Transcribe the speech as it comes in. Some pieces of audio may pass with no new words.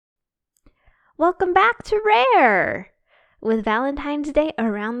Welcome back to Rare! With Valentine's Day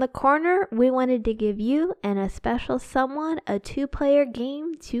around the corner, we wanted to give you and a special someone a 2-player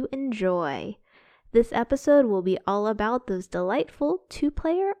game to enjoy. This episode will be all about those delightful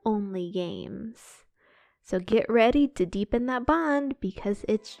 2-player only games. So get ready to deepen that bond because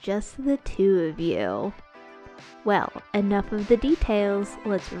it's just the two of you. Well, enough of the details.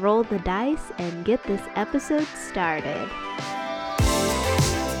 Let's roll the dice and get this episode started.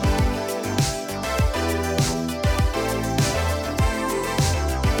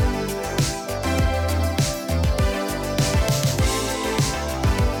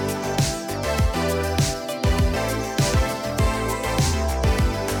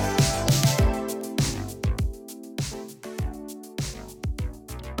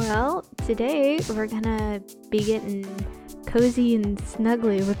 Well, today we're gonna be getting cozy and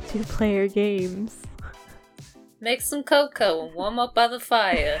snuggly with 2-player games. Make some cocoa and warm up by the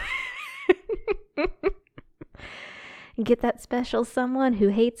fire. And get that special someone who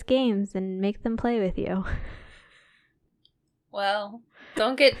hates games and make them play with you. Well,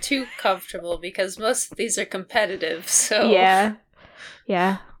 don't get too comfortable because most of these are competitive, so...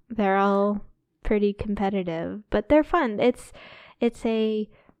 Yeah, they're all pretty competitive, but they're fun. It's a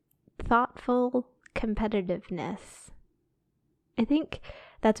thoughtful competitiveness. I think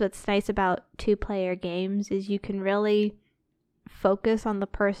that's what's nice about 2-player games is you can really focus on the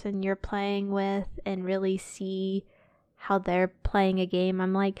person you're playing with and really see how they're playing a game.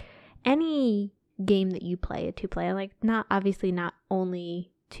 I'm like, any game that you play, a 2-player, like not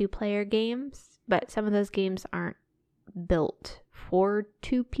only 2-player games, but some of those games aren't built for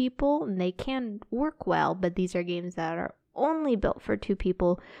 2 people and they can work well, but these are games that are only built for 2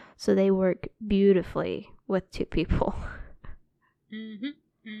 people, so they work beautifully with 2 people. And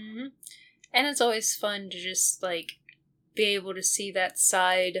it's always fun to just, be able to see that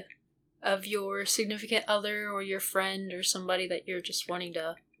side of your significant other or your friend or somebody that you're just wanting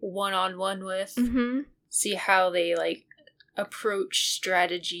to one-on-one with. See how they, approach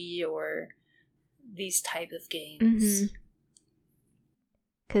strategy or these type of games.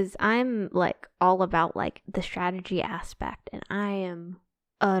 Because I'm, all about, the strategy aspect, and I am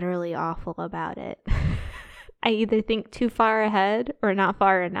utterly awful about it. I either think too far ahead or not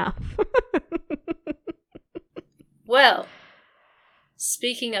far enough. Well,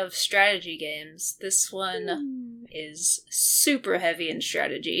 speaking of strategy games, this one is super heavy in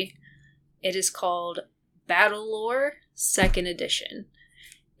strategy. It is called Battlelore 2nd Edition.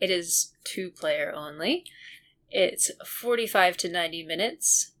 It is 2-player only. It's 45 to 90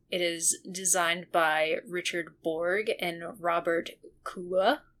 minutes. It is designed by Richard Borg and Robert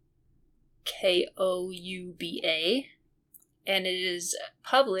Kouba, Kouba, and it is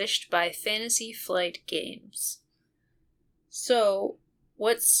published by Fantasy Flight Games. So,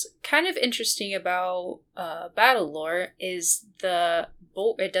 what's kind of interesting about Battlelore is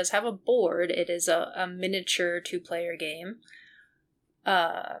it does have a board. It is a miniature 2-player game.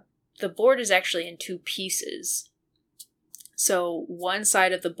 The board is actually in 2 pieces. So one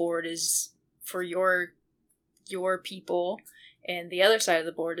side of the board is for your people, and the other side of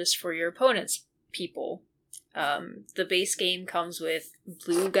the board is for your opponent's people. The base game comes with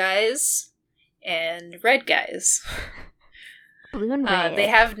blue guys and red guys. Blue and red. They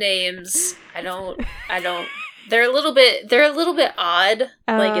have names. I don't. They're a little bit odd.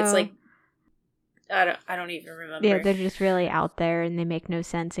 It's like. I don't even remember. Yeah, they're just really out there and they make no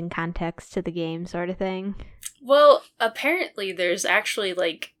sense in context to the game sort of thing. Well, apparently there's actually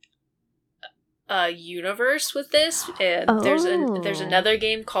a universe with this. And there's another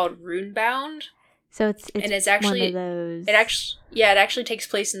game called Runebound. So it's actually one of those. It actually takes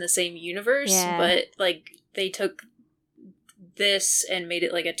place in the same universe, but they took this and made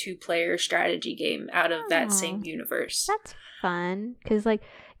it a 2-player strategy game out of that same universe. That's fun because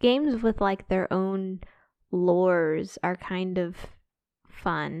games with their own lores are kind of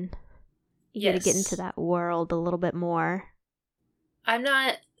fun. You gotta get into that world a little bit more. I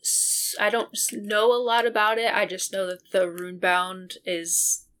don't know a lot about it. I just know that the Runebound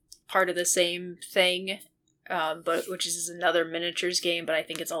is part of the same thing, which is another miniatures game, but I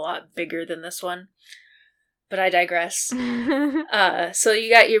think it's a lot bigger than this one. But I digress. So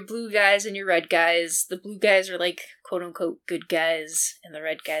you got your blue guys and your red guys. The blue guys are quote-unquote good guys, and the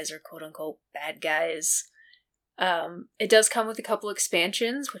red guys are quote-unquote bad guys. It does come with a couple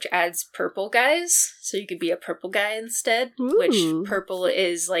expansions, which adds purple guys, so you could be a purple guy instead. Ooh. Which purple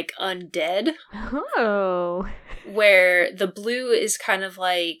is undead. Oh. Where the blue is kind of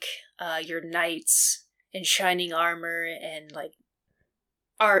your knights in shining armor and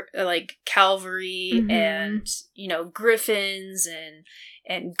cavalry and griffins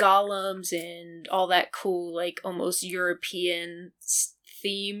and golems and all that cool, like almost European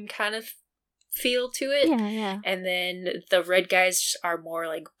theme kind of feel to it. Yeah. And then the red guys are more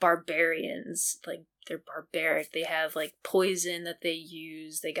like barbarians. Like, they're barbaric. They have like poison that they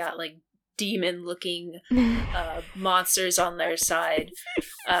use. They got like demon looking monsters on their side.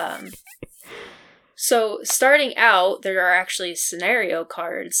 So starting out, there are actually scenario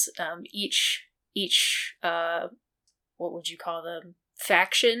cards. Each what would you call them?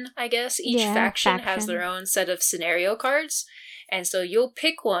 Faction, I guess. Each faction has their own set of scenario cards. And so you'll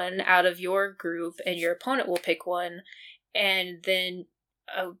pick one out of your group, and your opponent will pick one, and then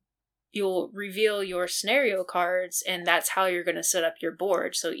you'll reveal your scenario cards, and that's how you're going to set up your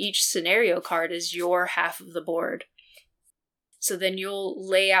board. So each scenario card is your half of the board. So then you'll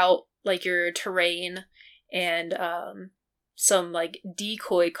lay out like your terrain and some like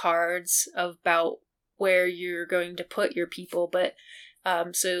decoy cards about where you're going to put your people. But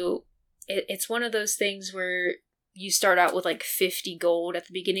so it's one of those things where you start out with like 50 gold at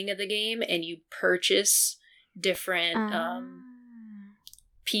the beginning of the game, and you purchase different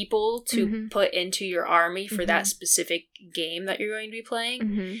people to put into your army for that specific game that you're going to be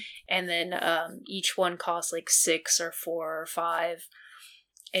playing. And then each one costs like 6 or 4 or 5,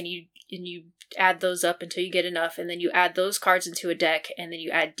 and you add those up until you get enough, and then you add those cards into a deck, and then you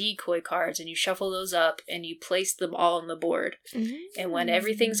add decoy cards, and you shuffle those up, and you place them all on the board. And when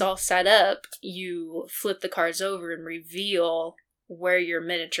everything's all set up, you flip the cards over and reveal where your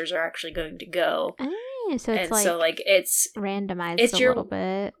miniatures are actually going to go. So it's randomized a little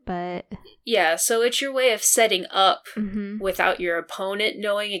bit, but yeah, so it's your way of setting up without your opponent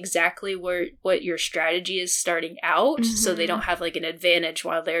knowing exactly what your strategy is starting out, so they don't have like an advantage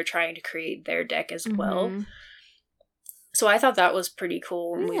while they're trying to create their deck as well. So I thought that was pretty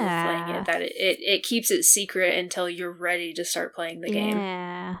cool when we were playing it, that it keeps it secret until you're ready to start playing the game.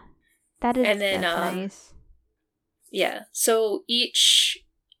 Yeah, that is. And then nice. Yeah, so each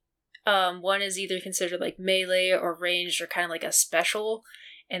one is either considered like melee or ranged or kind of like a special,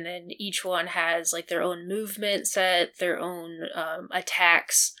 and then each one has like their own movement set, their own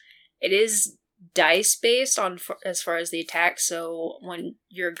attacks. It is dice based on as far as the attacks, so when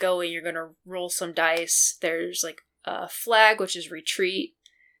you're gonna roll some dice. There's like a flag, which is retreat.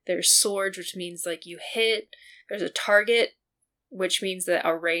 There's swords, which means like you hit. There's a target, which means that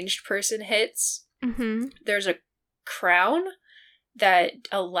a ranged person hits. There's a crown that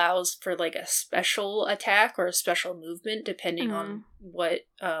allows for like a special attack or a special movement depending on what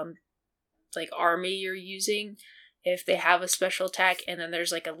like army you're using, if they have a special attack. And then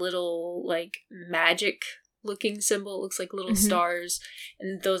there's like a little like magic looking symbol. It looks like little stars,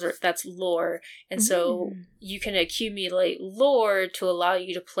 and that's lore. And so you can accumulate lore to allow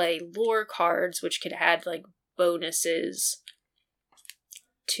you to play lore cards, which could add like bonuses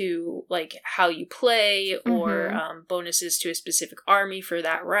to like how you play, or bonuses to a specific army for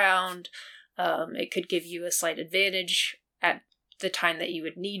that round. It could give you a slight advantage at the time that you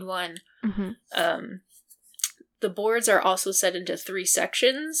would need one. The boards are also set into 3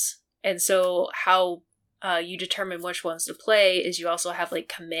 sections, and so how you determine which ones to play is you also have like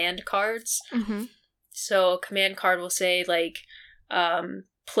command cards. So a command card will say like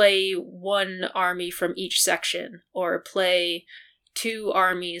play 1 army from each section, or play 2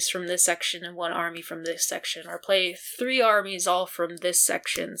 armies from this section and 1 army from this section, or play 3 armies all from this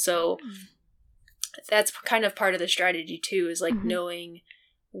section. So that's kind of part of the strategy too, is like knowing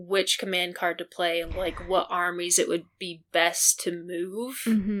which command card to play and like what armies it would be best to move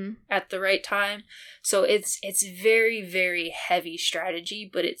at the right time. So it's very, very heavy strategy,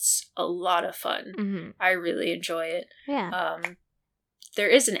 but it's a lot of fun. I really enjoy it. There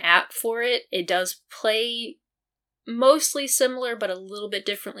is an app for it. It does play mostly similar, but a little bit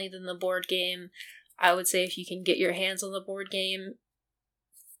differently than the board game. I would say if you can get your hands on the board game,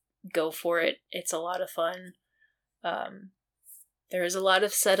 go for it. It's a lot of fun. There is a lot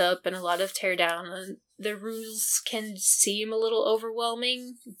of setup and a lot of teardown, and the rules can seem a little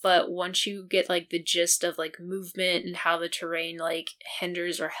overwhelming, but once you get like the gist of like movement and how the terrain like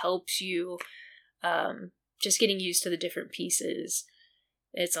hinders or helps you, just getting used to the different pieces,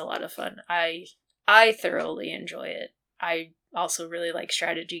 it's a lot of fun. I thoroughly enjoy it. I also really like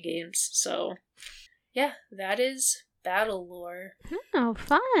strategy games. So, yeah, that is Battlelore. Oh,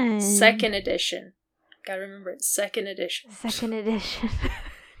 fun. 2nd edition. Gotta remember, it's 2nd edition. 2nd edition.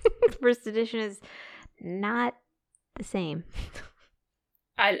 First edition is not the same.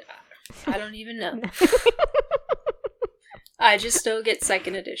 I don't even know. I just still get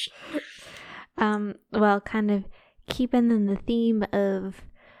 2nd edition. Well, kind of keeping in the theme of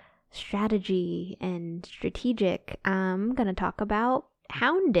strategy and strategic, I'm going to talk about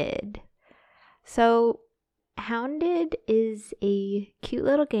Hounded. So Hounded is a cute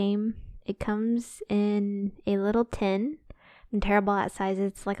little game. It comes in a little tin. I'm terrible at size.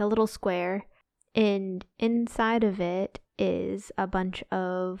 It's like a little square. And inside of it is a bunch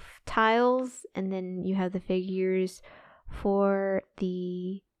of tiles. And then you have the figures for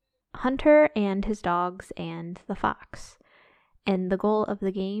the hunter and his dogs and the fox. And the goal of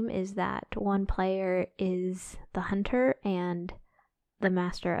the game is that one player is the hunter and the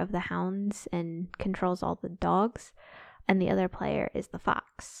master of the hounds and controls all the dogs, and the other player is the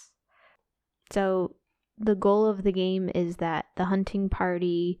fox. So the goal of the game is that the hunting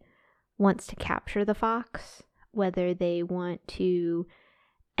party wants to capture the fox, whether they want to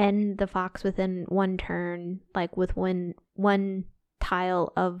end the fox within one turn, like with one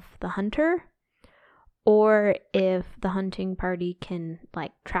tile of the hunter, or if the hunting party can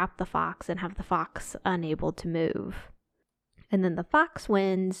like trap the fox and have the fox unable to move. And then the fox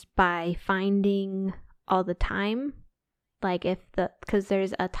wins by finding all the time. Like because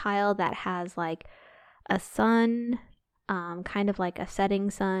there's a tile that has like a sun, kind of like a setting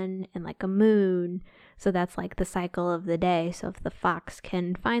sun and like a moon. So that's like the cycle of the day. So if the fox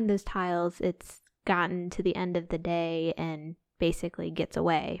can find those tiles, it's gotten to the end of the day and basically gets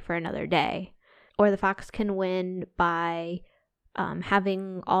away for another day. Or the fox can win by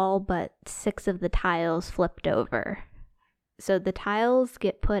having all but 6 of the tiles flipped over. So the tiles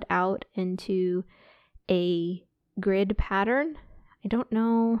get put out into a grid pattern. I don't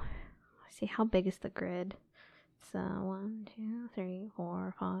know. Let's see, how big is the grid? So 1, 2, 3,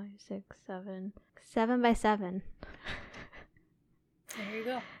 4, 5, 6, 7. 7 by 7. There you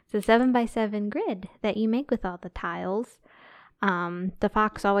go. It's a 7 by 7 grid that you make with all the tiles. The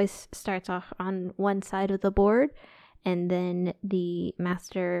fox always starts off on one side of the board, and then the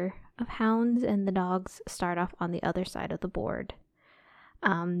master of hounds and the dogs start off on the other side of the board.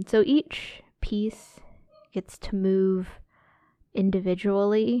 So each piece gets to move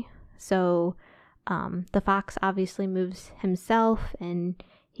individually. So the fox obviously moves himself, and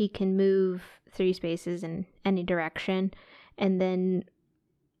he can move 3 spaces in any direction. And then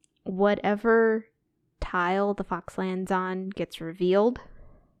whatever tile the fox lands on gets revealed.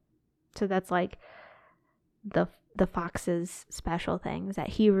 So that's like the fox's special thing, is that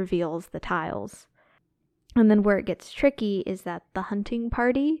he reveals the tiles. And then where it gets tricky is that the hunting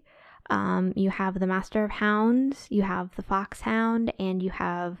party, you have the master of hounds, you have the foxhound, and you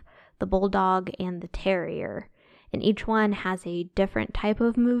have the bulldog and the terrier. And each one has a different type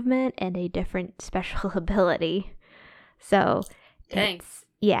of movement and a different special ability. So Thanks.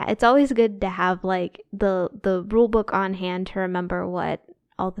 It's always good to have like the rule book on hand to remember what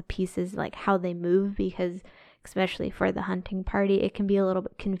all the pieces, like how they move, because especially for the hunting party, it can be a little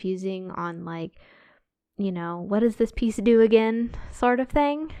bit confusing on like, what does this piece do again, sort of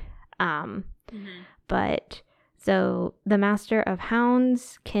thing. But so the master of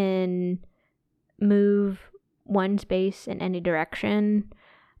hounds can move 1 space in any direction.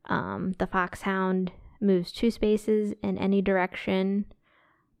 The foxhound moves 2 spaces in any direction,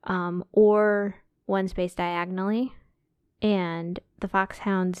 or 1 space diagonally. And the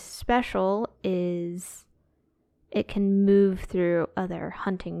foxhound's special is it can move through other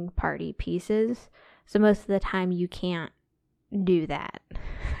hunting party pieces. So most of the time you can't do that.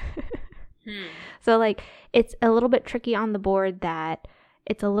 So like it's a little bit tricky on the board, that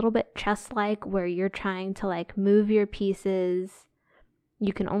it's a little bit chess-like, where you're trying to like move your pieces.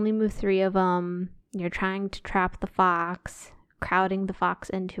 You can only move 3 of them. You're trying to trap the fox, crowding the fox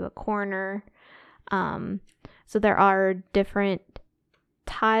into a corner. So there are different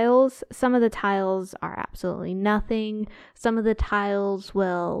tiles. Some of the tiles are absolutely nothing. Some of the tiles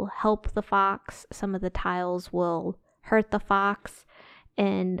will help the fox. Some of the tiles will hurt the fox.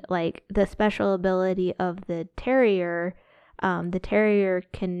 And like the special ability of the terrier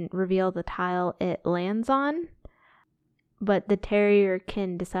can reveal the tile it lands on, but the terrier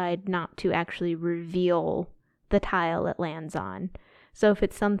can decide not to actually reveal the tile it lands on. So if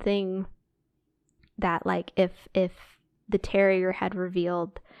it's something that like if the terrier had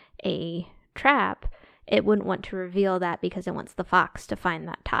revealed a trap, it wouldn't want to reveal that because it wants the fox to find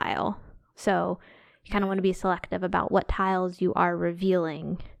that tile. So you kind of want to be selective about what tiles you are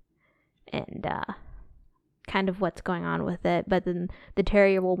revealing and kind of what's going on with it. But then the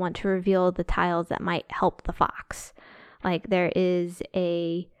terrier will want to reveal the tiles that might help the fox. Like there is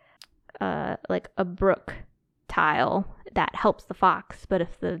a brook tile that helps the fox, but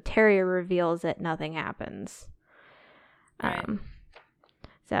if the terrier reveals it, nothing happens. Right.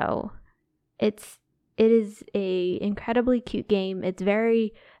 So it's it is a incredibly cute game. It's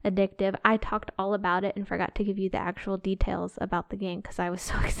very addictive. I talked all about it and forgot to give you the actual details about the game because I was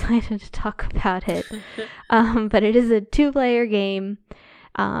so excited to talk about it. But it is a 2-player game.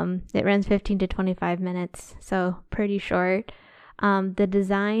 It runs 15 to 25 minutes, so pretty short. The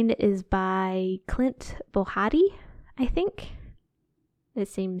design is by Clint Bohady, I think. It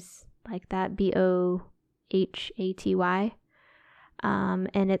seems like that, Bohaty.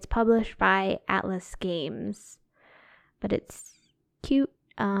 And it's published by Atlas Games. But it's cute.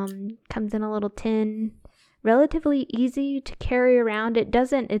 Comes in a little tin. Relatively easy to carry around.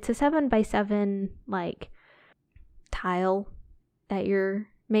 It's a 7x7 like tile that you're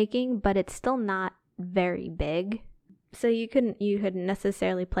making, but it's still not very big. So you couldn't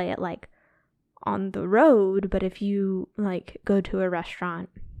necessarily play it like on the road, but if you like go to a restaurant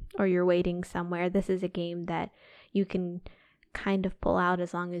or you're waiting somewhere, this is a game that you can kind of pull out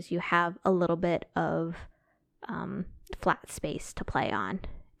as long as you have a little bit of flat space to play on.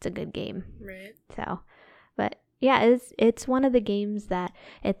 It's a good game. Right. So, but yeah, it's one of the games that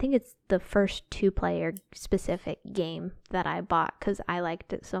I think it's the first 2-player specific game that I bought because I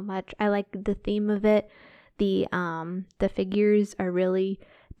liked it so much. I like the theme of it. The figures are really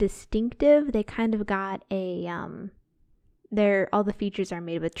distinctive. They kind of got a all the features are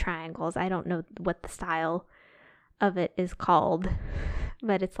made with triangles. I don't know what the style of it is called,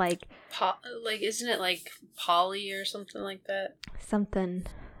 but it's like isn't it like poly or something like that? Something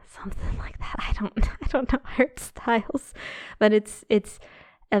like that. I don't know art styles, but it's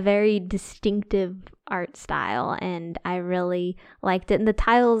a very distinctive art style, and I really liked it. And the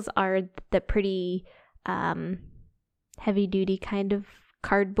tiles are the pretty heavy duty kind of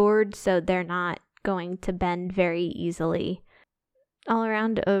cardboard, so they're not going to bend very easily. All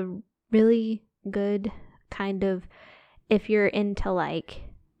around a really good kind of, if you're into like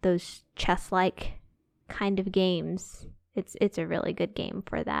those chess-like kind of games, it's a really good game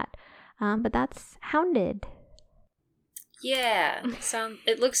for that. But that's Hounded. Yeah,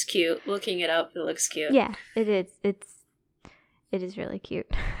 it looks cute. Looking it up, it looks cute. Yeah, it is. It is really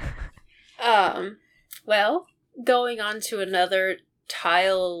cute. Well, going on to another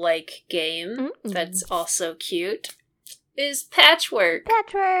tile-like game that's also cute is Patchwork.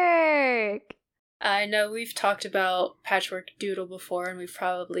 Patchwork! I know we've talked about Patchwork Doodle before, and we've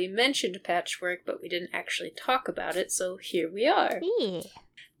probably mentioned Patchwork, but we didn't actually talk about it, so here we are. Yeah.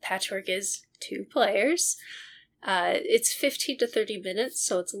 Patchwork is 2 players. It's 15 to 30 minutes,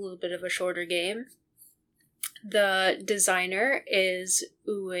 so it's a little bit of a shorter game. The designer is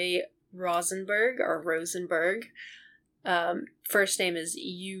Uwe Rosenberg. First name is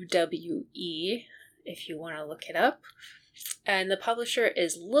UWE, if you want to look it up. And the publisher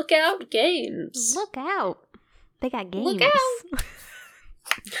is Lookout Games. Look out. They got games. Look out!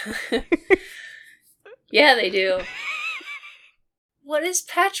 Yeah, they do. What is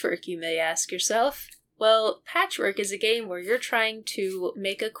Patchwork, you may ask yourself? Well, Patchwork is a game where you're trying to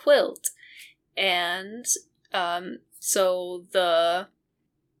make a quilt. And so the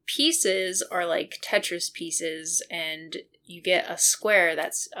pieces are like Tetris pieces, and you get a square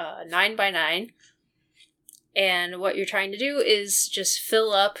that's 9x9. And what you're trying to do is just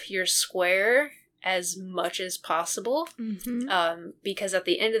fill up your square as much as possible. Mm-hmm. Because at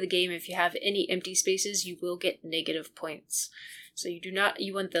the end of the game, if you have any empty spaces, you will get negative points. So you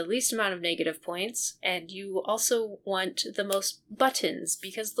want the least amount of negative points, and you also want the most buttons,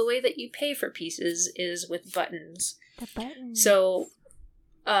 because the way that you pay for pieces is with buttons. The buttons. So,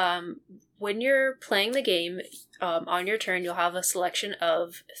 when you're playing the game, on your turn, you'll have a selection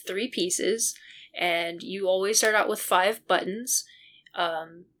of 3 pieces, and you always start out with 5 buttons.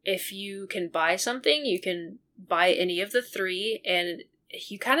 If you can buy something, you can buy any of the 3, and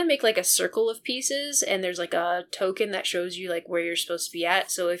you kind of make like a circle of pieces, and there's like a token that shows you like where you're supposed to be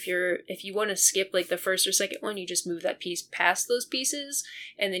at. So if you want to skip like the first or second one, you just move that piece past those pieces,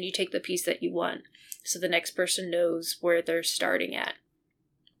 and then you take the piece that you want. So the next person knows where they're starting at.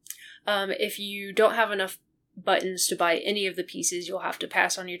 If you don't have enough buttons to buy any of the pieces, you'll have to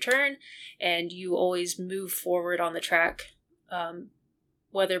pass on your turn, and you always move forward on the track,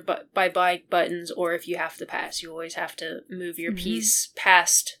 whether by buying buttons or if you have to pass. You always have to move your piece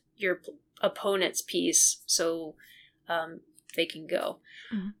past your opponent's piece so they can go.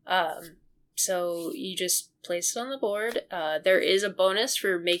 So you just place it on the board. There is a bonus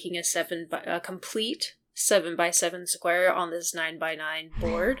for making a complete 7x7 square on this 9x9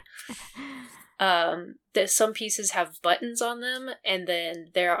 board. Some pieces have buttons on them, and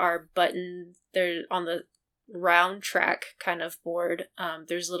then there are buttons there on the round track kind of board.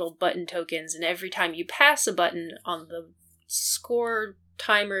 There's little button tokens, and every time you pass a button on the score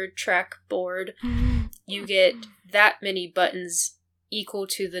timer track board, you get that many buttons equal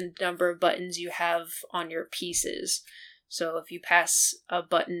to the number of buttons you have on your pieces. So if you pass a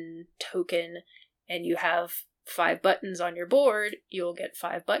button token and you have 5 buttons on your board, you'll get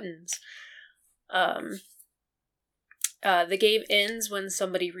 5 buttons. The game ends when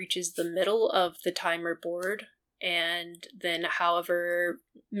somebody reaches the middle of the timer board, and then however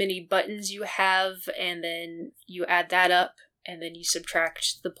many buttons you have, and then you add that up, and then you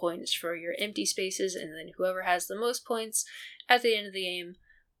subtract the points for your empty spaces, and then whoever has the most points at the end of the game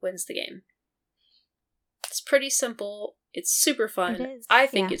wins the game. It's pretty simple. It's super fun. It is, I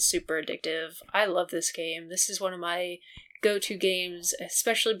think yeah. it's super addictive. I love this game. This is one of my go-to games,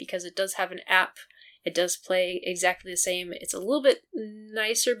 especially because it does have an app. It does play exactly the same. It's a little bit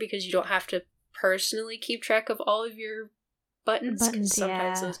nicer because you don't have to personally keep track of all of your buttons.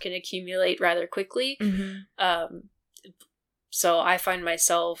 Sometimes those can accumulate rather quickly. Mm-hmm. So I find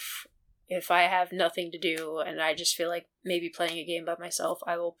myself, if I have nothing to do and I just feel like maybe playing a game by myself,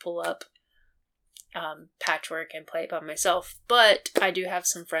 I will pull up Patchwork and play it by myself. But I do have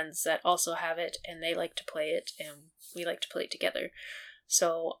some friends that also have it, and they like to play it, and we like to play it together.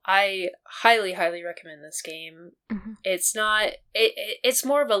 So I highly, highly recommend this game. Mm-hmm. It's not... It's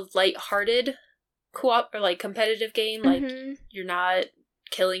more of a lighthearted co-op or like competitive game. Like, you're not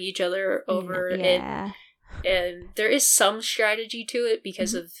killing each other over it. And there is some strategy to it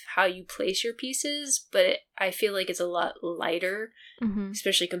because of how you place your pieces, but I feel like it's a lot lighter,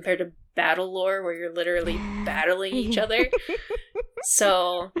 especially compared to Battle Lore, where you're literally battling each other.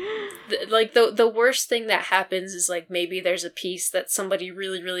 So, the worst thing that happens is, like, maybe there's a piece that somebody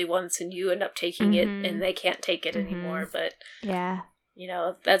really, really wants and you end up taking it and they can't take it anymore, but, you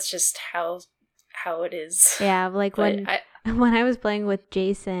know, that's just how it is. Yeah, like But when I was playing with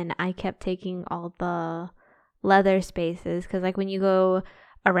Jason, I kept taking all the leather spaces, because like when you go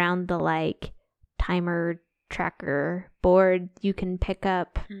around the like timer tracker board, you can pick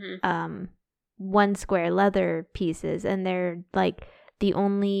up 1 square leather pieces, and they're like the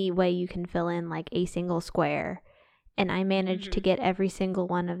only way you can fill in like a single square, and I managed to get every single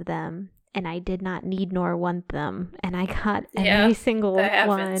one of them, and I did not need nor want them, and I got every single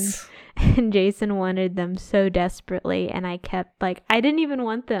one, and Jason wanted them so desperately, and I kept like, I didn't even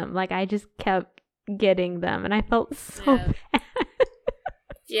want them, like I just kept getting them, and I felt so bad.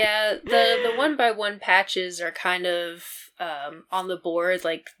 Yeah, the 1x1 patches are kind of on the board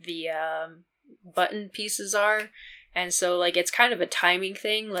like the button pieces are, and so like it's kind of a timing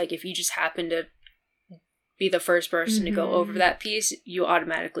thing. Like if you just happen to be the first person to go over that piece, you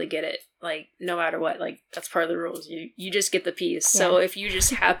automatically get it. Like no matter what, like that's part of the rules. You just get the piece. So if you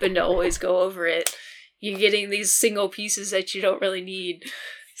just happen to always go over it, you're getting these single pieces that you don't really need.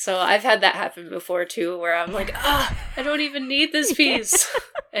 So I've had that happen before too, where I'm like, I don't even need this piece.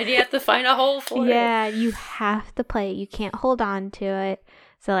 And you have to find a hole for it. Yeah, you have to play it. You can't hold on to it.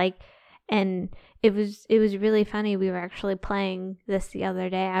 So like, and it was really funny. We were actually playing this the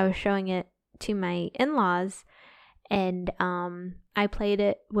other day. I was showing it to my in-laws, and I played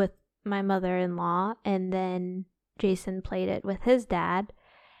it with my mother-in-law, and then Jason played it with his dad.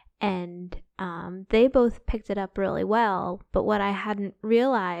 And they both picked it up really well. But what I hadn't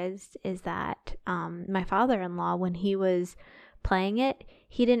realized is that my father-in-law, when he was playing it,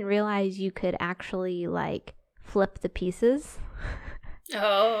 he didn't realize you could actually like flip the pieces.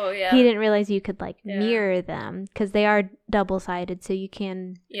 Oh, yeah. He didn't realize you could like mirror them, because they are double-sided, so you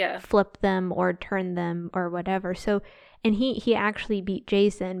can flip them or turn them or whatever. So, and he actually beat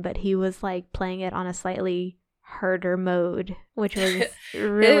Jason, but he was like playing it on a slightly harder mode, which was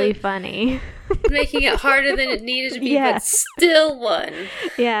really funny. Making it harder than it needed to be, but still won.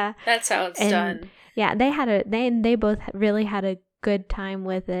 Yeah, that's how it's done. Yeah, they both really had a good time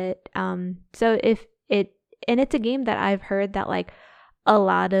with it. So it's a game that I've heard that like a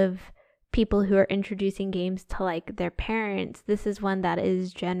lot of people who are introducing games to like their parents, this is one that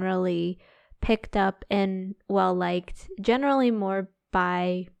is generally picked up and well liked, generally more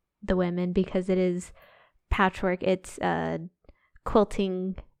by the women, because it is patchwork. It's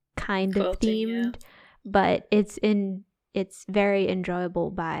quilting kind of themed, but it's very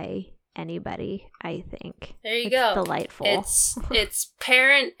enjoyable by anybody, I think. There you go. Delightful. It's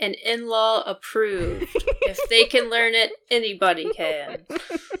parent and in-law approved. If they can learn it, anybody can.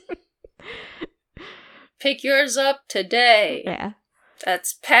 Pick yours up today. Yeah.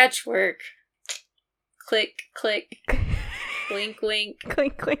 That's Patchwork. Click, click. Wink, wink.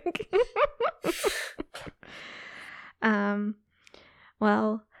 Clink, clink.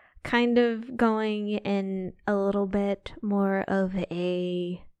 Well, kind of going in a little bit more of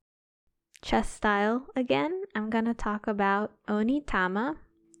a chess style again, I'm going to talk about Onitama.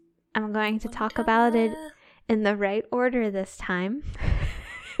 I'm going to talk about it in the right order this time.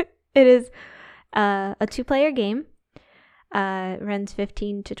 It is a 2-player game. It runs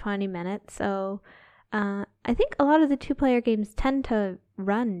 15 to 20 minutes. So I think a lot of the 2-player games tend to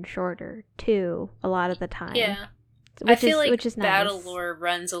run shorter too, a lot of the time. Yeah. I feel like Battle nice. Lore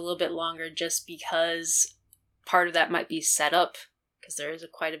runs a little bit longer just because part of that might be setup, because there is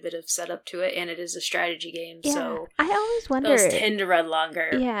quite a bit of setup to it, and it is a strategy game, so I always wonder. Those tend to run longer,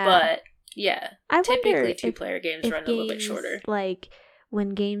 but typically 2-player games run a little bit shorter. Like when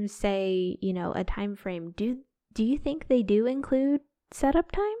games say, a time frame, do you think they do include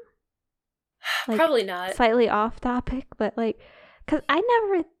setup time? Like, probably not. Slightly off topic, but because I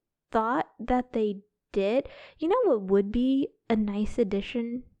never thought that they did. You know what would be a nice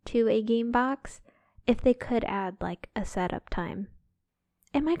addition to a game box? If they could add a setup time.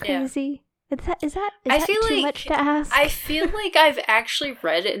 Am I crazy? Yeah. Is that too much to ask? I feel like I've actually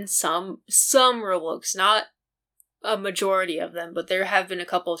read it in some rulebooks, not a majority of them, but there have been a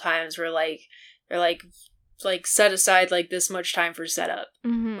couple times where they're set aside this much time for setup.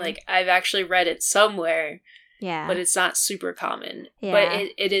 Mm-hmm. I've actually read it somewhere. Yeah. But it's not super common. Yeah.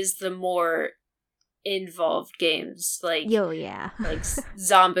 But it is the more involved games like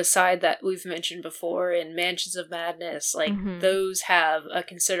Zombicide that we've mentioned before, and Mansions of Madness, those have a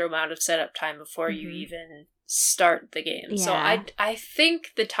considerable amount of setup time before you even start the game. So I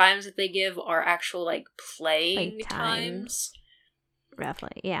think the times that they give are actual playing times.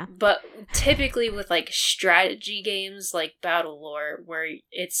 Roughly, yeah. But typically with strategy games like Battle Lore, where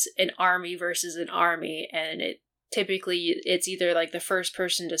it's an army versus an army, and typically it's either the first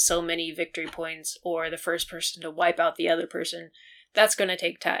person to so many victory points or the first person to wipe out the other person, that's going to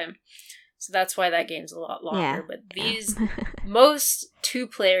take time. So that's why that game's a lot longer. Yeah. But these, most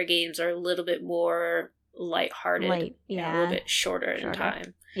 2-player games are a little bit more lighthearted. And a little bit shorter in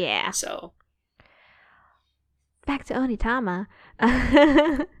time. Yeah. So. Back to Onitama.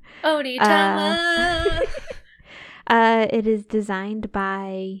 Onitama! It is designed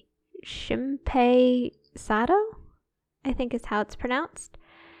by Shinpei Sato, I think is how it's pronounced,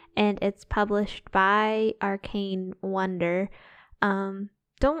 and it's published by Arcane Wonder.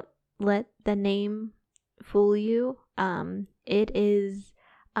 Don't let the name fool you. It is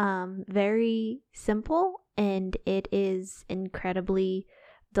very simple, and it is incredibly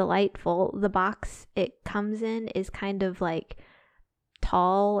delightful. The box it comes in is kind of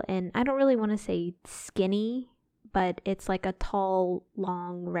tall, and I don't really want to say skinny, but it's a tall,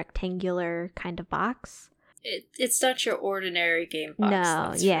 long, rectangular kind of box. It's not your ordinary game box.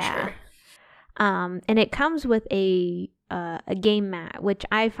 No, that's for sure. And it comes with a game mat, which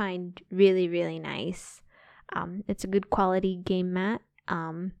I find really, really nice. It's a good quality game mat.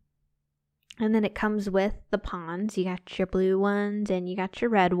 And then it comes with the pawns. You got your blue ones and you got your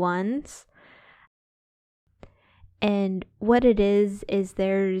red ones. And what it is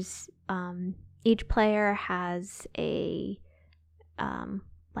there's each player has a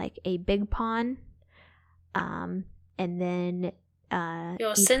big pawn, and then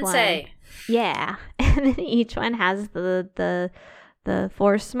sensei. And then each one has the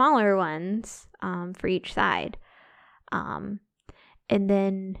 4 smaller ones for each side, and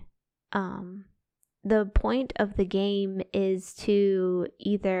then the point of the game is to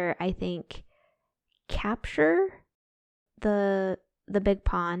either, I think, capture the big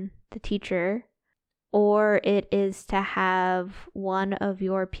pawn, the teacher, or it is to have one of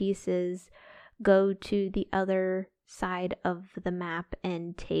your pieces go to the other side of the map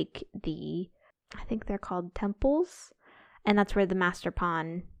and take I think they're called temples, and that's where the master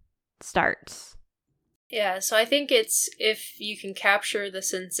pawn starts. Yeah, so I think it's if you can capture the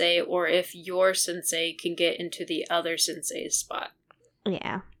sensei, or if your sensei can get into the other sensei's spot.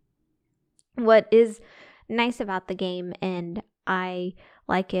 Yeah. What is nice about the game, and I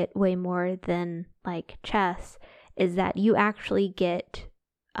like it way more than chess, is that you actually get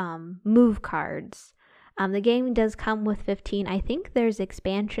move cards. The game does come with 15. I think there's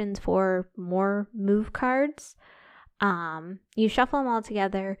expansions for more move cards. You shuffle them all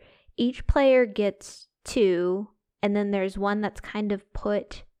together. Each player gets 2, and then there's one that's kind of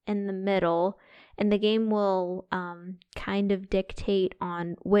put in the middle, and the game will kind of dictate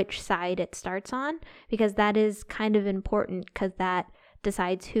on which side it starts on, because that is kind of important, because that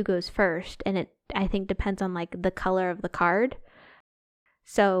decides who goes first, and it, I think, depends on the color of the card.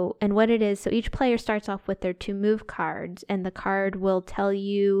 So, and what it is, so each player starts off with their 2 move cards, and the card will tell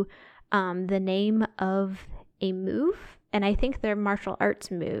you the name of a move, and I think they're martial arts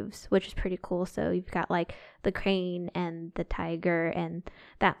moves, which is pretty cool. So you've got the crane and the tiger and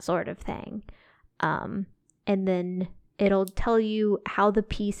that sort of thing. And then it'll tell you how the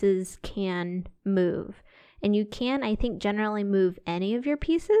pieces can move. And you can, I think, generally move any of your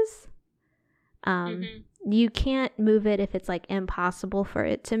pieces. You can't move it if it's like impossible for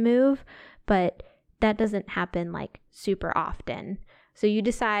it to move, but that doesn't happen like super often. So you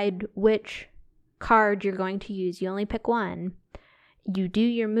decide which card you're going to use. You only pick one. You do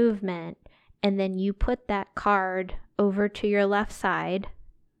your movement, and then you put that card over to your left side,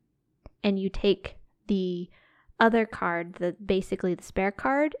 and you take the other card, basically the spare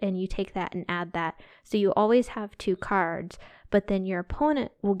card, and you take that and add that. So you always have 2 cards, but then your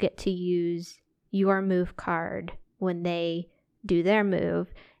opponent will get to use your move card when they do their move,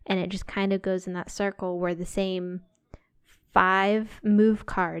 and it just kind of goes in that circle where the same 5 move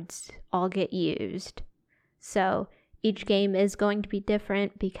cards all get used. So each game is going to be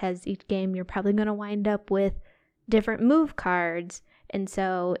different because each game you're probably going to wind up with different move cards, and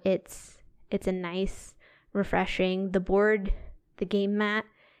so it's a nice, refreshing. The board, the game mat,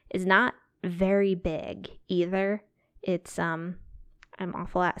 is not very big either. It's I'm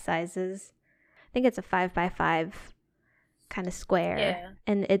awful at sizes. I think it's a 5x5 kind of square,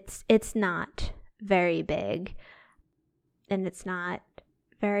 and it's not very big, and it's not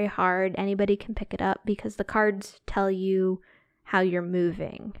very hard. Anybody can pick it up because the cards tell you how you're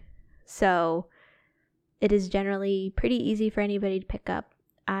moving. So it is generally pretty easy for anybody to pick up.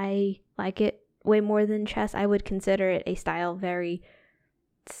 I like it way more than chess. I would consider it a style very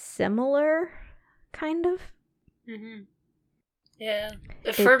similar, kind of. Yeah.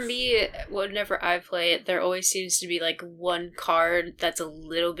 For me, whenever I play it, there always seems to be like one card that's a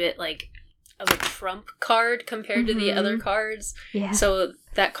little bit like of a trump card compared to the other cards. Yeah. So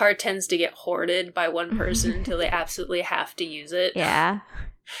that card tends to get hoarded by one person until they absolutely have to use it. Yeah.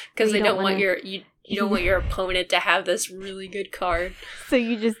 Because they don't want you don't want your opponent to have this really good card. So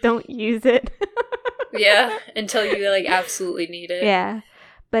you just don't use it. Yeah, until you like absolutely need it. Yeah.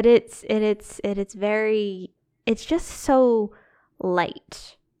 But it's just so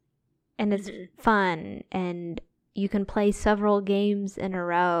light, and it's fun, and you can play several games in a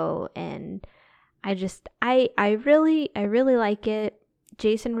row, and I really like it.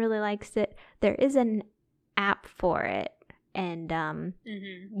 Jason really likes it. There is an app for it, and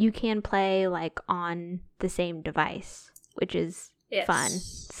you can play like on the same device, which is fun.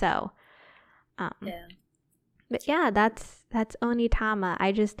 So but yeah, that's Onitama.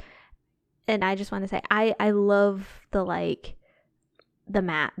 I just want to say I love the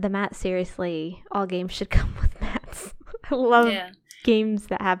mat. Seriously, all games should come with mats. I love games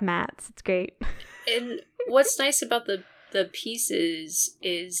that have mats. It's great. And what's nice about the pieces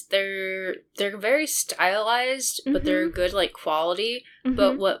is they're very stylized, but they're good like quality.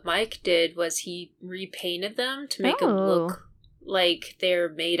 But what Mike did was he repainted them to make them look like they're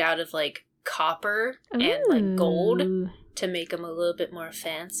made out of like copper and like gold, to make them a little bit more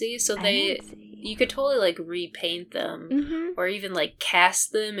fancy. So you could totally like repaint them or even like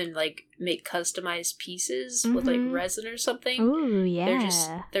cast them and like make customized pieces with like resin or something. Ooh,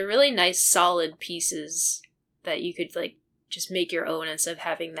 yeah. They're really nice solid pieces that you could like just make your own instead of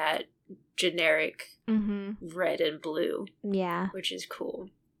having that generic red and blue. Yeah. Which is cool.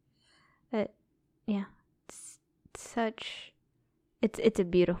 But yeah, it's a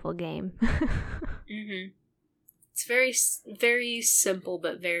beautiful game. It's very, very simple,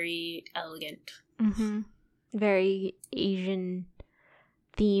 but very elegant. Very Asian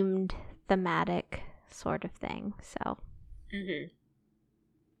themed, thematic sort of thing. So.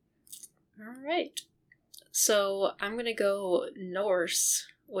 All right. So I'm gonna go Norse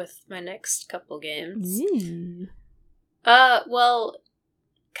with my next couple games. Ooh. Well,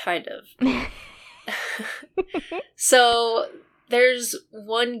 kind of. So there's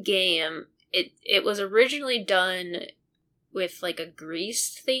one game. It was originally done with like a Greece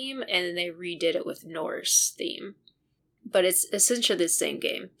theme, and then they redid it with Norse theme. But it's essentially the same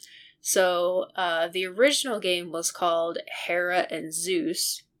game. So the original game was called Hera and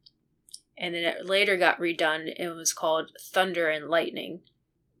Zeus, and then it later got redone and was called Thunder and Lightning.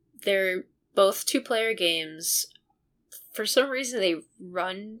 They're both 2-player games. For some reason, they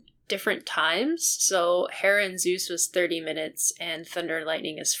run different times. So Hera and Zeus was 30 minutes and Thunder and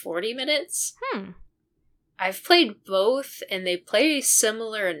Lightning is 40 minutes. I've played both and they play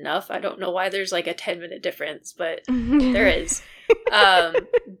similar enough. I don't know why there's like a 10-minute difference, but there is.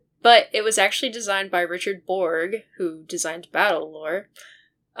 But it was actually designed by Richard Borg, who designed Battle Lore.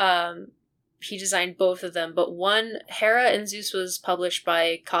 He designed both of them, but one, Hera and Zeus, was published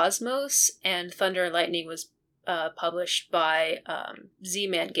by Cosmos, and Thunder and Lightning was published by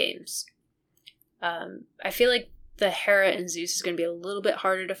Z-Man Games. I feel like the Hera and Zeus is going to be a little bit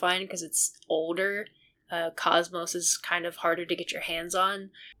harder to find because it's older, Cosmos is kind of harder to get your hands on.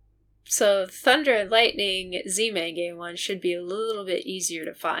 So Thunder and Lightning Z-Man Game 1 should be a little bit easier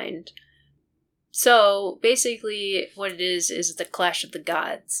to find. So basically what it is the Clash of the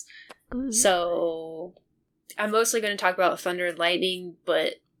Gods. Ooh. So I'm mostly going to talk about Thunder and Lightning,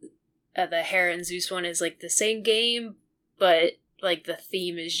 but the Hera and Zeus one is like the same game, but like the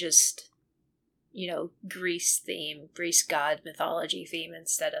theme is just, Greece god mythology theme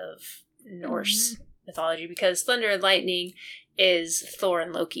instead of Norse mythology, because Thunder and Lightning is Thor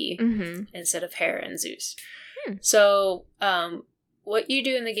and Loki instead of Hera and Zeus. So what you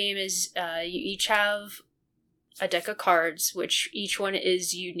do in the game is you each have a deck of cards, which each one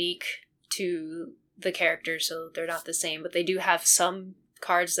is unique to the character, so they're not the same, but they do have some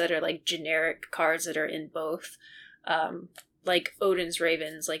cards that are like generic cards that are in both. Like Odin's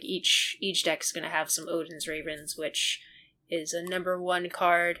Ravens, like each deck is going to have some Odin's Ravens, which is a number 1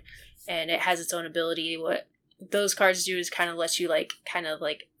 card, and it has its own ability. What those cards do is kind of let you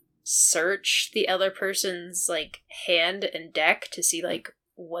search the other person's like hand and deck to see like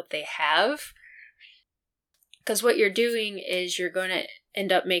what they have. Because what you're doing is you're going to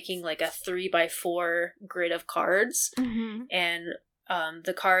end up making like a 3x4 grid of cards, and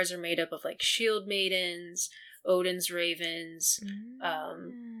the cards are made up of like Shield Maidens, Odin's Ravens.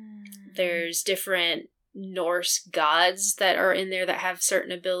 There's different Norse gods that are in there that have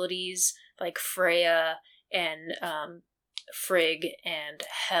certain abilities, like Freya and Frigg and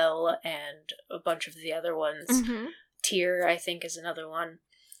Hel and a bunch of the other ones. Tyr, I think, is another one.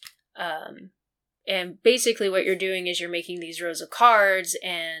 And basically what you're doing is you're making these rows of cards,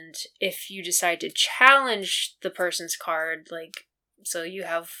 and if you decide to challenge the person's card, like, so you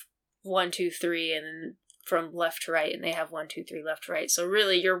have 1, 2, 3, and then from left to right, and they have 1, 2, 3 left to right. So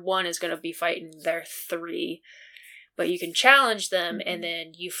really your 1 is going to be fighting their 3, but you can challenge them, and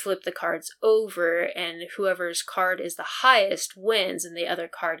then you flip the cards over, and whoever's card is the highest wins, and the other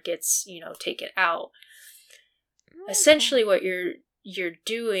card gets, taken out. Essentially what you're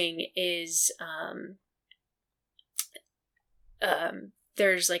doing is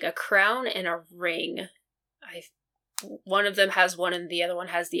there's like a crown and a ring. One of them has one and the other one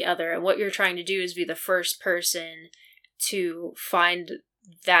has the other, and what you're trying to do is be the first person to find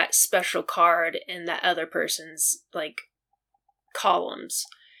that special card in that other person's like columns.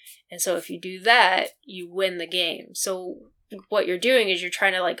 And so if you do that, you win the game. So what you're doing is you're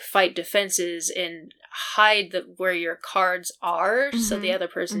trying to like fight defenses and hide where your cards are, so the other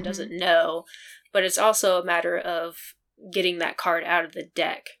person doesn't know. But it's also a matter of getting that card out of the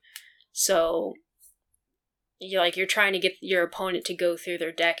deck. So you're trying to get your opponent to go through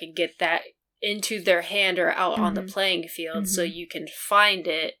their deck and get that into their hand or out on the playing field, so you can find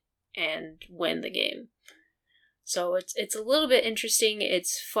it and win the game. So it's a little bit interesting.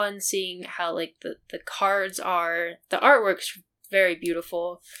 It's fun seeing how like the cards are. The artwork's very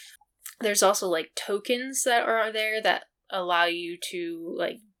beautiful. There's also like tokens that are there that allow you to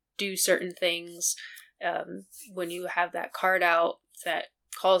like do certain things when you have that card out that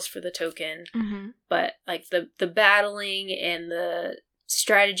calls for the token. But like the battling and the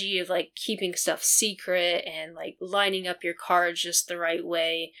strategy of like keeping stuff secret and like lining up your cards just the right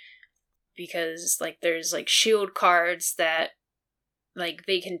way, because like there's like shield cards that like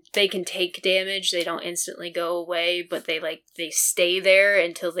they can take damage, they don't instantly go away, but they stay there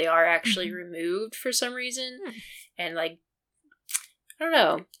until they are actually removed for some reason. And like I don't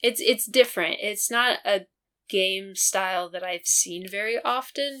know, it's different. It's not a game style that I've seen very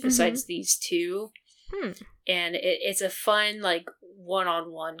often besides these two. And it's a fun like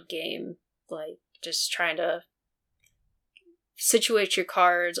one-on-one game, like just trying to situate your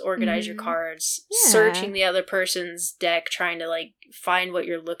cards, organize your cards, searching the other person's deck, trying to like find what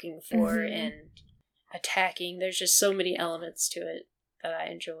you're looking for, and attacking. There's just so many elements to it that I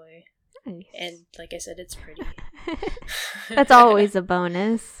enjoy. Nice. And like I said, it's pretty. That's always a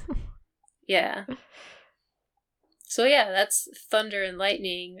bonus. Yeah. So yeah, that's Thunder and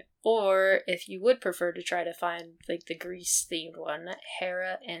Lightning. Or if you would prefer to try to find like the Greece themed one,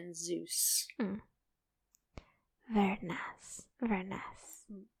 Hera and Zeus. Very nice. Very nice.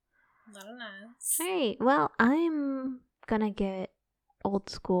 Very nice. Alright, well, I'm gonna get old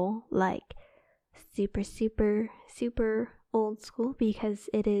school, like super, super, super old school, because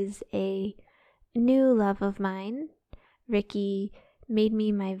it is a new love of mine. Ricky made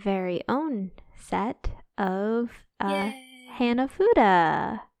me my very own set of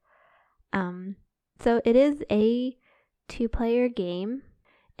Hanafuda. So it is a 2-player game,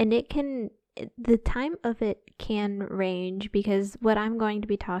 and the time of it can range, because what I'm going to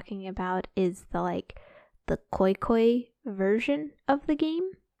be talking about is the koi version of the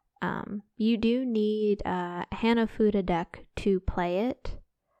game. You do need a Hanafuda deck to play it.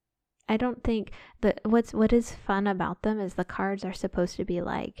 I don't think what is fun about them is the cards are supposed to be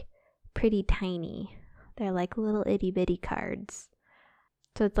like pretty tiny. They're like little itty bitty cards.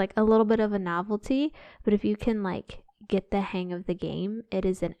 So it's like a little bit of a novelty, but if you can like get the hang of the game, it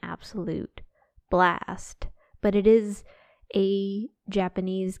is an absolute blast. But it is a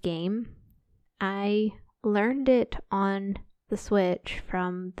Japanese game. I learned it on the Switch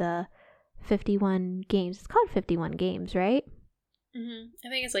from the 51 games. It's called 51 games, right? I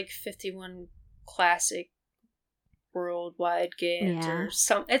think it's like 51 classic worldwide games or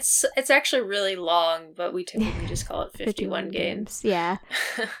some. It's actually really long, but we typically just call it 51 games. Yeah.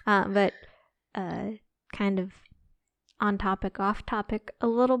 But kind of on topic, off topic a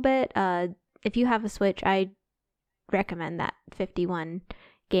little bit. If you have a Switch, I recommend that 51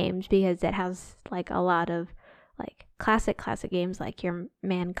 games because it has like a lot of like classic games like your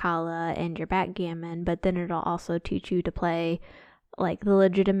Mancala and your Backgammon, but then it'll also teach you to play like the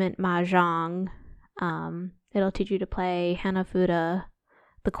legitimate Mahjong. It'll teach you to play Hanafuda,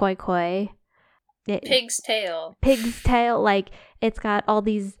 the Koi Koi. Pig's Tail. Pig's Tail. Like, it's got all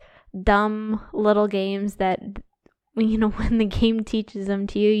these dumb little games that, you know, when the game teaches them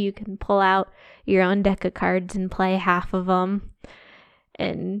to you, you can pull out your own deck of cards and play half of them.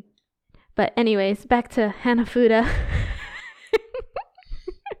 But anyways, back to Hanafuda.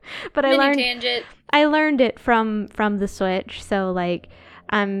 But I learned it from the Switch, so like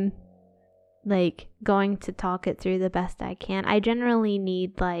I'm like going to talk it through the best I can. I generally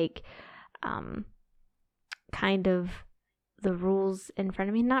need like kind of the rules in front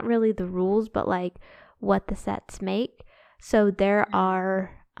of me, not really the rules, but like what the sets make. So there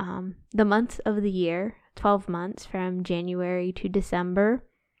are the months of the year, 12 months from January to December.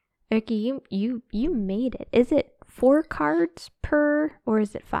 Ricky, you made it. Is it 4 cards per, or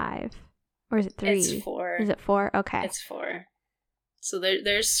is it 5? Or is it 3? It's 4. Is it 4? Okay. It's 4. So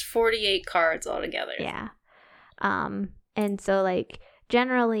there's 48 cards altogether. Yeah. And so like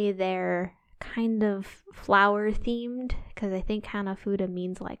generally they're kind of flower themed because I think Hanafuda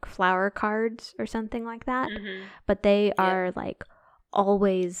means like flower cards or something like that. Mm-hmm. But they are like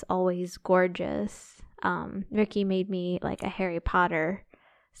always gorgeous. Ricky made me like a Harry Potter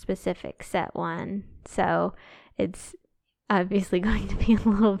specific set one, so it's obviously going to be a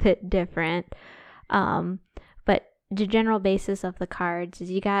little bit different. But the general basis of the cards is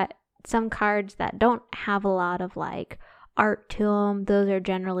you got some cards that don't have a lot of like art to them. Those are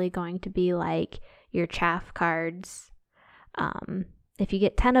generally going to be like your chaff cards. If you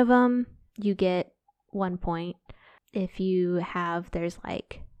get 10 of them, you get 1 point. If you have, there's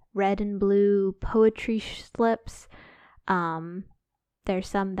like red and blue poetry slips. There's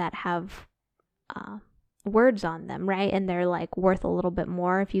some that have words on them, right? And they're like worth a little bit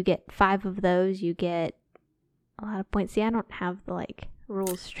more. If you get 5 of those, you get a lot of points. See, I don't have the like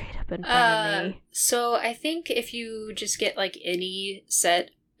rules straight up in front of me. So I think if you just get like any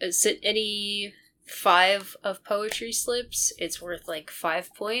any 5 of poetry slips, it's worth like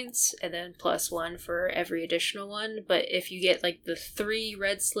 5 points, and then plus 1 for every additional one. But if you get like the 3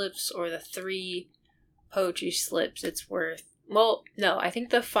 red slips or the 3 poetry slips, it's worth, well, no, I think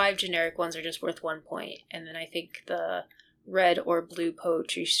the 5 generic ones are just worth 1 point, and then I think the red or blue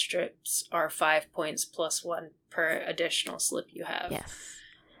poetry strips are 5 points plus 1 per additional slip you have. Yes.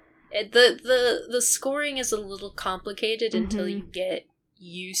 The scoring is a little complicated until you get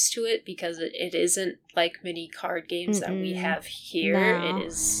used to it, because it isn't like many card games that we have here. No. It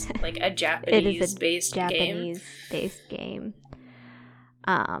is like a Japanese-based game.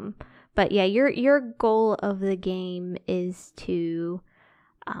 But yeah, your goal of the game is to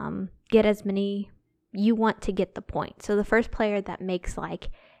get as many. You want to get the point. So the first player that makes like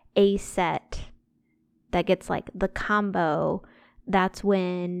a set that gets like the combo, that's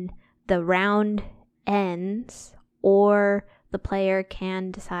when the round ends, or the player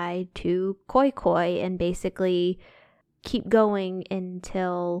can decide to koi koi and basically keep going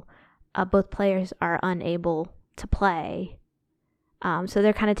until both players are unable to play. So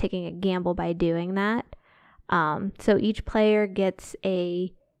they're kind of taking a gamble by doing that. So each player gets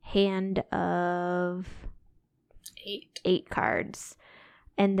a hand of 8 cards.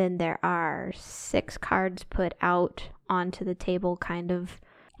 And then there are 6 cards put out onto the table, kind of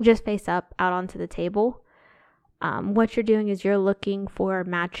just face up out onto the table. What you're doing is you're looking for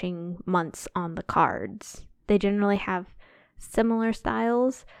matching months on the cards. They generally have similar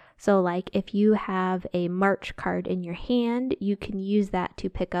styles. So like if you have a March card in your hand, you can use that to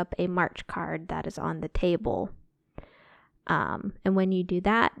pick up a March card that is on the table. And when you do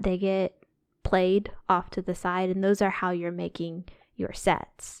that, they get played off to the side, and those are how you're making your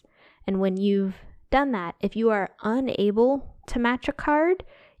sets. And when you've done that, if you are unable to match a card,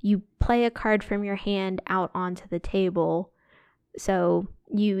 you play a card from your hand out onto the table. So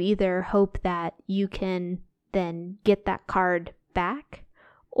you either hope that you can then get that card back,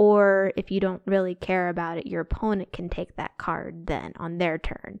 or if you don't really care about it, your opponent can take that card then on their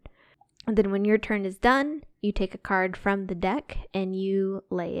turn. And then when your turn is done, you take a card from the deck and you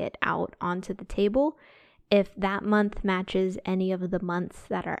lay it out onto the table. If that month matches any of the months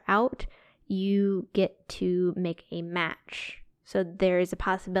that are out, you get to make a match. So there is a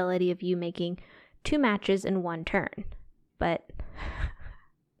possibility of you making 2 matches in one turn. But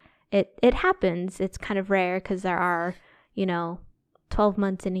it happens. It's kind of rare because there are, 12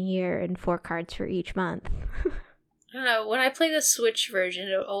 months in a year and 4 cards for each month. I don't know. When I play the Switch version,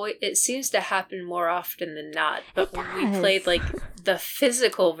 it seems to happen more often than not. But when we played like the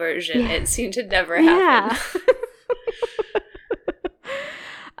physical version, it seemed to never happen.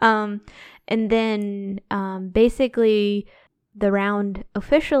 And then basically the round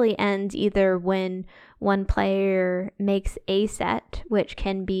officially ends either when one player makes a set, which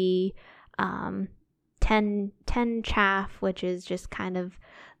can be 10 chaff, which is just kind of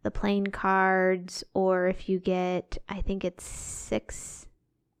the plain cards, or if you get, I think it's 6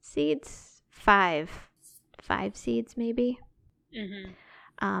 seeds, 5 seeds maybe.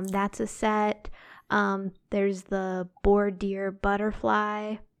 Mm-hmm. That's a set. There's the Boar Deer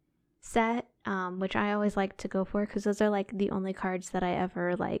Butterfly set, which I always like to go for because those are like the only cards that I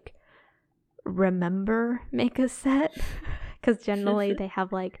ever like remember make a set, because generally they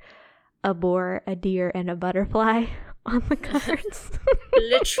have like a boar, a deer, and a butterfly on the cards.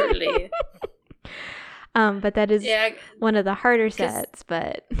 Literally. But that is one of the harder sets,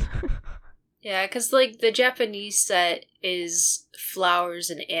 but yeah, because like the Japanese set is flowers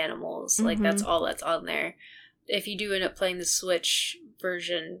and animals. Like that's all that's on there. If you do end up playing the Switch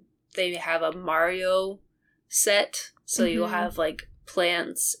version, they have a Mario set, so you'll have like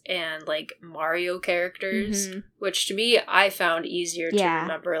plants and like Mario characters, which to me I found easier to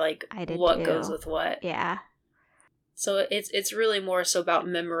remember like what goes with what. Yeah. So it's really more so about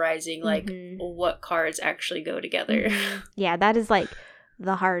memorizing like what cards actually go together. Yeah, that is like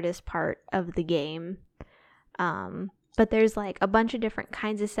the hardest part of the game. But there's like a bunch of different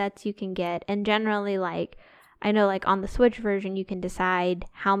kinds of sets you can get, and generally like I know like on the Switch version you can decide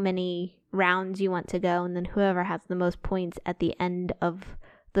how many rounds you want to go, and then whoever has the most points at the end of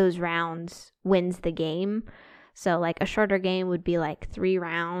those rounds wins the game. So like a shorter game would be like 3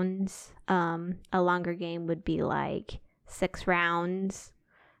 rounds. A longer game would be like 6 rounds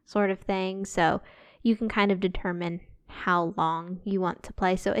sort of thing. So you can kind of determine how long you want to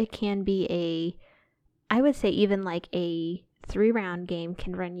play. So it can be I would say even like a 3-round game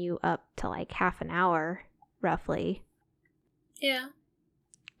can run you up to like half an hour roughly. Yeah.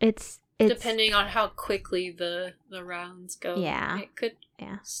 It's depending on how quickly the rounds go. Yeah. It could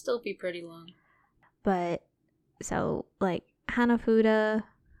still be pretty long. But so like Hanafuda,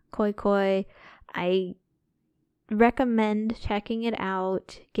 Koi Koi, I recommend checking it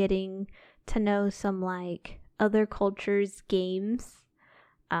out, getting to know some like other cultures' games.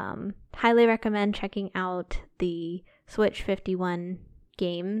 Highly recommend checking out the Switch 51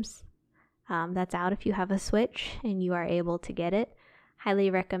 games. That's out if you have a Switch and you are able to get it. Highly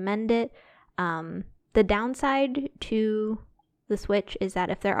recommend it. The downside to the Switch is that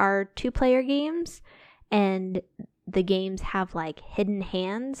if there are 2-player games and the games have like hidden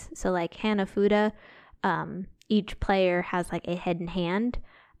hands, so like Hanafuda, each player has like a hidden hand,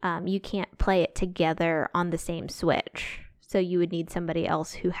 you can't play it together on the same Switch. So you would need somebody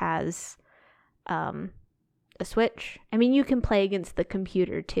else who has a Switch. I mean, you can play against the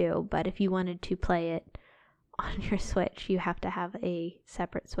computer too, but if you wanted to play it on your Switch, you have to have a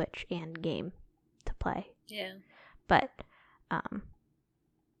separate Switch and game to play. Yeah. But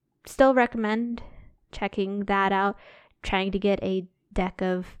still recommend checking that out, trying to get a deck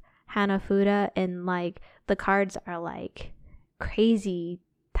of Hanafuda, and like the cards are like crazy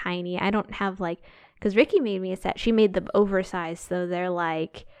tiny. I don't have like, because Ricky made me a set, she made them oversized, so they're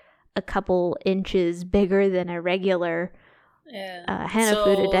like a couple inches bigger than a regular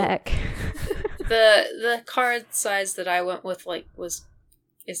Hanafuda deck. the card size that I went with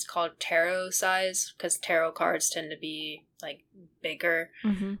is called tarot size, because tarot cards tend to be like bigger.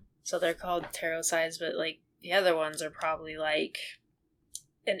 So they're called tarot size, but like the other ones are probably like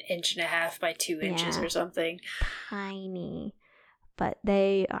 1.5 inches by 2 inches or something. Tiny. But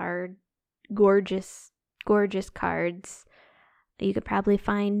they are gorgeous, gorgeous cards. You could probably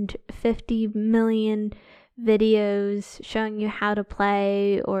find 50 million videos showing you how to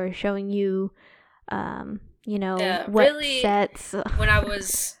play, or showing you, what really, sets. when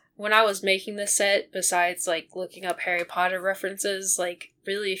when I was making this set, besides, like, looking up Harry Potter references, like,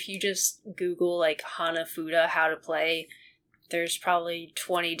 really, if you just Google, like, Hanafuda, how to play, there's probably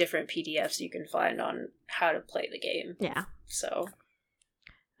 20 different PDFs you can find on how to play the game. Yeah. So.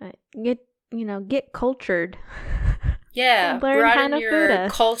 Get cultured. Yeah, broaden your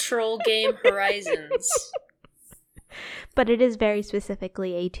Hanafuda. cultural game horizons. But it is very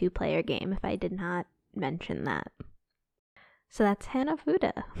specifically a 2-player game, if I did not mention that. So that's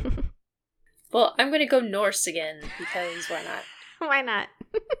Hanafuda. Well, I'm gonna go Norse again, because why not? Why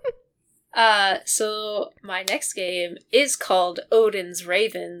not? So my next game is called Odin's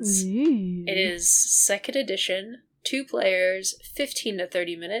Ravens. Ooh. It is 2nd edition, 2 players, 15 to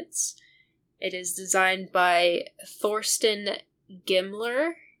 30 minutes. It is designed by Thorsten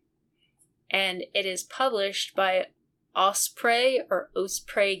Gimler, and it is published by Osprey or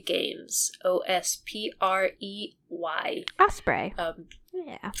Osprey Games. Osprey. Osprey.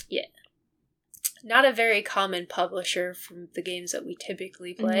 Yeah. Not a very common publisher from the games that we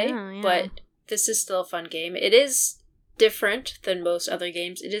typically play, but this is still a fun game. It is different than most other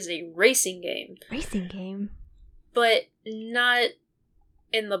games. It is a racing game. Racing game? But not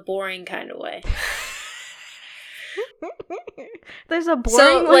in the boring kind of way. There's a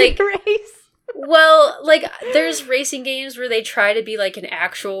boring way to race? Well, like, there's racing games where they try to be, like, an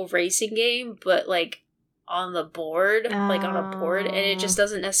actual racing game, but, like, on the board, like, on a board, and it just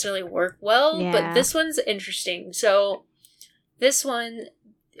doesn't necessarily work well. Yeah. But this one's interesting. So, this one,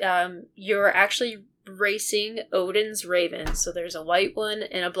 you're actually racing Odin's Ravens. So, there's a white one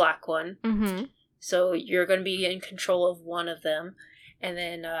and a black one. Mm-hmm. So, you're going to be in control of one of them. And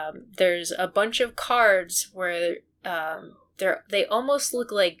then there's a bunch of cards where they almost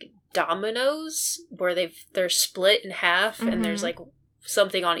look like dominoes, where they're split in half, and there's, like,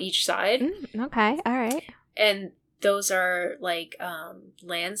 something on each side. Okay, all right. And those are, like,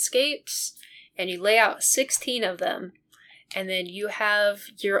 landscapes, and you lay out 16 of them, and then you have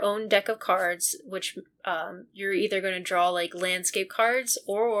your own deck of cards, which you're either going to draw, like, landscape cards,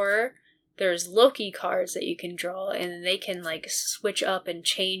 or there's Loki cards that you can draw, and they can, like, switch up and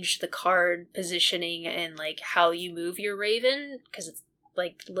change the card positioning and, like, how you move your Raven, because it's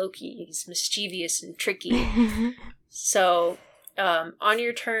like Loki, he's mischievous and tricky. So, on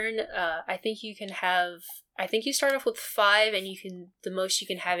your turn, I think you start off with 5, and the most you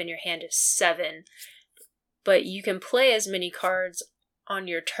can have in your hand is 7. But you can play as many cards on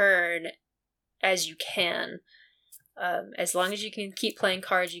your turn as you can. As long as you can keep playing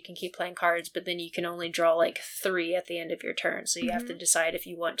cards, you can keep playing cards, but then you can only draw, like, 3 at the end of your turn. So you have to decide if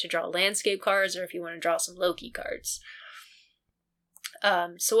you want to draw landscape cards or if you want to draw some Loki cards.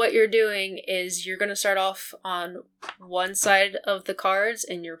 So what you're doing is you're going to start off on one side of the cards,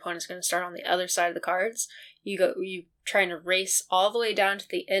 and your opponent's going to start on the other side of the cards. You trying to race all the way down to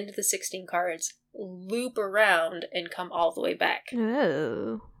the end of the 16 cards, loop around, and come all the way back.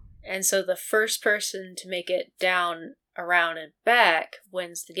 Oh. And so the first person to make it down, around, and back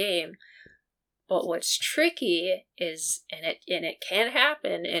wins the game. But what's tricky is, and it can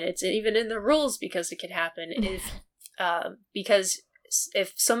happen, and it's even in the rules because it can happen, because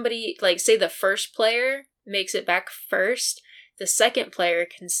if somebody, like, say the first player makes it back first, the second player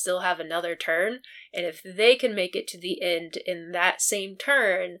can still have another turn, and if they can make it to the end in that same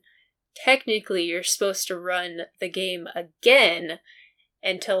turn, technically you're supposed to run the game again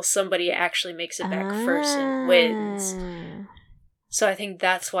until somebody actually makes it back first and wins. So I think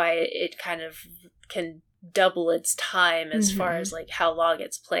that's why it kind of can double its time as far as, like, how long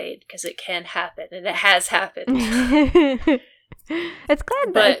it's played, because it can happen, and it has happened. It's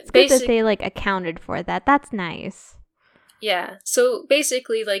good that they, like, accounted for that. That's nice. Yeah. So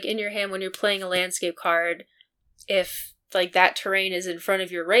basically, like, in your hand when you're playing a landscape card, if, like, that terrain is in front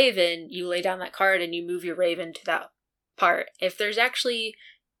of your Raven, you lay down that card and you move your Raven to that part. If there's actually,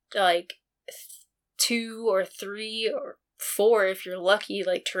 like, 2 or 3 or 4, if you're lucky,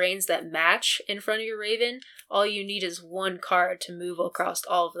 like, terrains that match in front of your Raven, all you need is 1 card to move across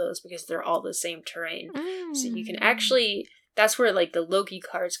all of those, because they're all the same terrain. So you can actually, that's where, like, the Loki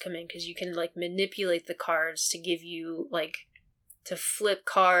cards come in, because you can, like, manipulate the cards to give you, like, to flip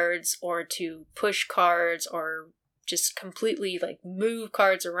cards or to push cards or just completely, like, move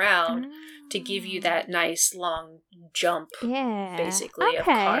cards around to give you that nice long jump, basically, of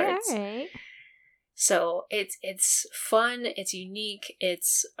cards. All right. So it's fun, it's unique,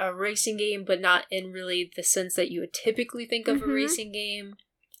 it's a racing game, but not in really the sense that you would typically think of a racing game.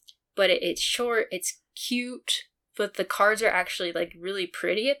 But it's short, it's cute, but the cards are actually, like, really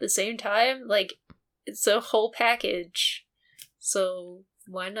pretty at the same time. Like, it's a whole package. So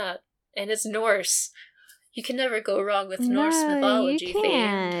why not? And it's Norse. You can never go wrong with Norse mythology you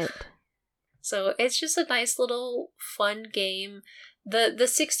can't. So it's just a nice little fun game. The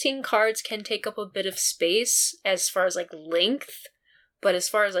 16 cards can take up a bit of space as far as like length, but as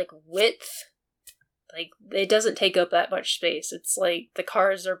far as like width, like it doesn't take up that much space. It's like the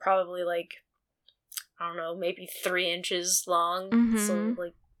cards are probably like, I don't know, maybe 3 inches long. Mm-hmm. So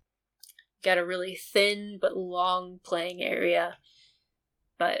like got a really thin but long playing area.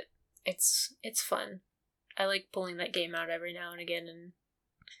 But it's fun. I like pulling that game out every now and again and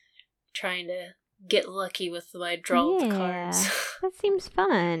trying to get lucky with my draw of the cards. That seems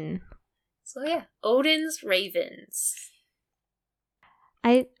fun. So yeah, Odin's Ravens.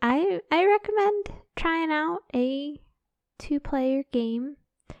 I recommend trying out a 2-player game,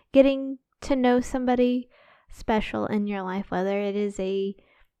 getting to know somebody special in your life, whether it is a,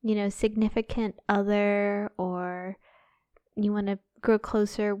 significant other, or you want to grow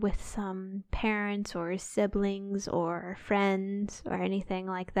closer with some parents or siblings or friends or anything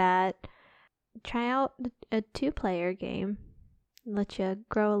like that. Try out a 2-player game. Let you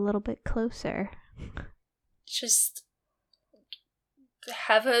grow a little bit closer. Just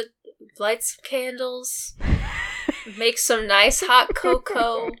light some candles, make some nice hot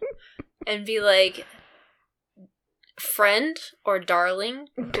cocoa, and be like, friend or darling,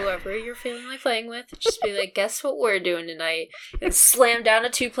 whoever you're feeling like playing with, just be like, guess what we're doing tonight? And slam down a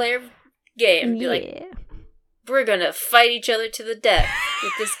 2-player game. Be like, we're gonna fight each other to the death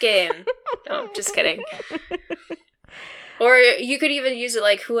with this game. No, just kidding. Or you could even use it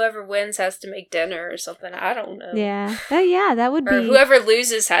like whoever wins has to make dinner or something. I don't know. Yeah. Oh, yeah, that would be... Or whoever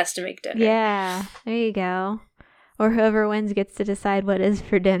loses has to make dinner. Yeah, there you go. Or whoever wins gets to decide what is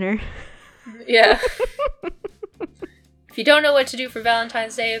for dinner. Yeah. If you don't know what to do for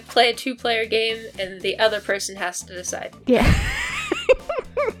Valentine's Day, play a 2-player game and the other person has to decide. Yeah.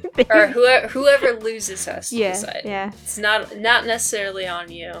 Or whoever loses has to decide. Yeah. It's not necessarily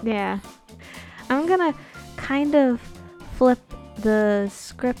on you. Yeah. I'm gonna kind of flip the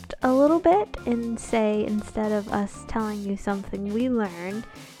script a little bit and say, instead of us telling you something we learned,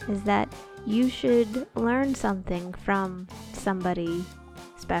 is that you should learn something from somebody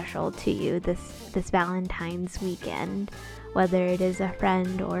special to you this Valentine's weekend, whether it is a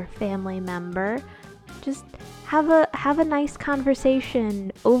friend or family member. Just have a nice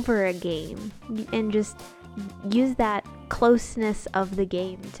conversation over a game and just use that closeness of the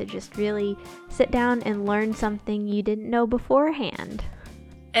game to just really sit down and learn something you didn't know beforehand.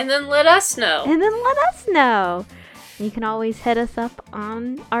 And then let us know. You can always hit us up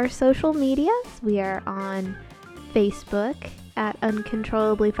on our social medias. We are on Facebook at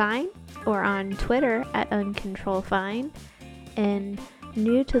Uncontrollably Fine, or on Twitter at UncontrolFine. And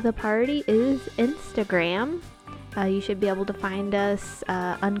new to the party is Instagram. You should be able to find us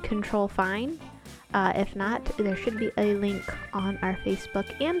UncontrolFine. If not, there should be a link on our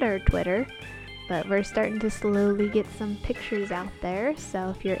Facebook and our Twitter. But we're starting to slowly get some pictures out there. So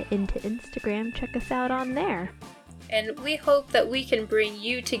if you're into Instagram, check us out on there. And we hope that we can bring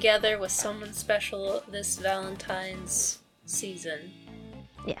you together with someone special this Valentine's season.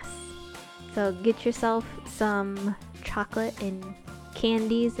 Yes. So get yourself some chocolate and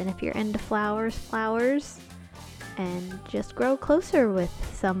candies, and if you're into flowers, and just grow closer with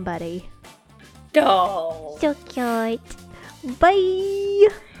somebody. Oh. So cute. Bye!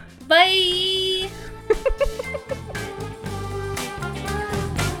 Bye!